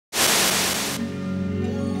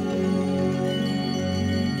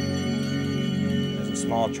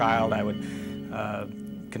small child, I would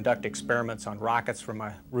conduct experiments on rockets from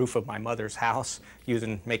the roof of my mother's house,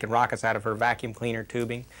 making rockets out of her vacuum cleaner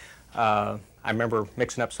tubing. I remember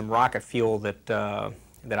mixing up some rocket fuel that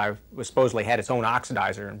I was supposedly had its own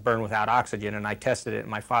oxidizer and burned without oxygen, and I tested it in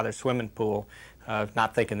my father's swimming pool,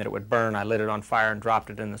 not thinking that it would burn. I lit it on fire and dropped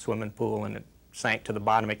it in the swimming pool, and it sank to the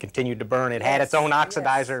bottom. It continued to burn. It had its own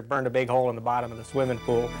oxidizer. It burned a big hole in the bottom of the swimming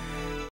pool.